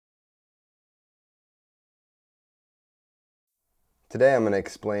Today I'm going to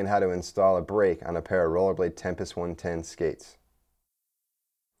explain how to install a brake on a pair of Rollerblade Tempest 110 skates.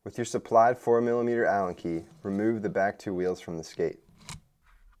 With your supplied 4mm Allen key, remove the back two wheels from the skate.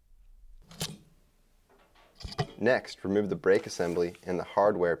 Next, remove the brake assembly and the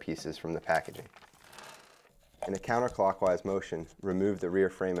hardware pieces from the packaging. In a counterclockwise motion, remove the rear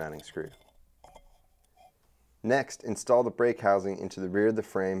frame mounting screw. Next, install the brake housing into the rear of the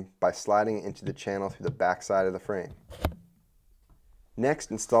frame by sliding it into the channel through the back side of the frame.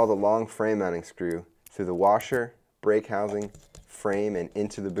 Next, install the long frame mounting screw through the washer, brake housing, frame, and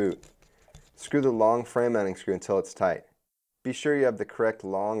into the boot. Screw the long frame mounting screw until it's tight. Be sure you have the correct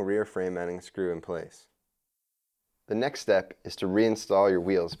long rear frame mounting screw in place. The next step is to reinstall your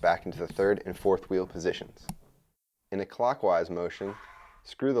wheels back into the third and fourth wheel positions. In a clockwise motion,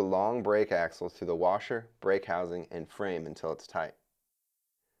 screw the long brake axles through the washer, brake housing, and frame until it's tight.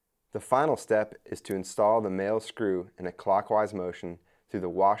 The final step is to install the male screw in a clockwise motion through the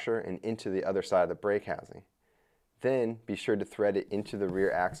washer and into the other side of the brake housing. Then be sure to thread it into the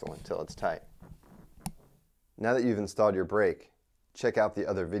rear axle until it's tight. Now that you've installed your brake, check out the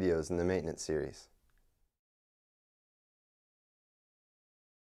other videos in the maintenance series.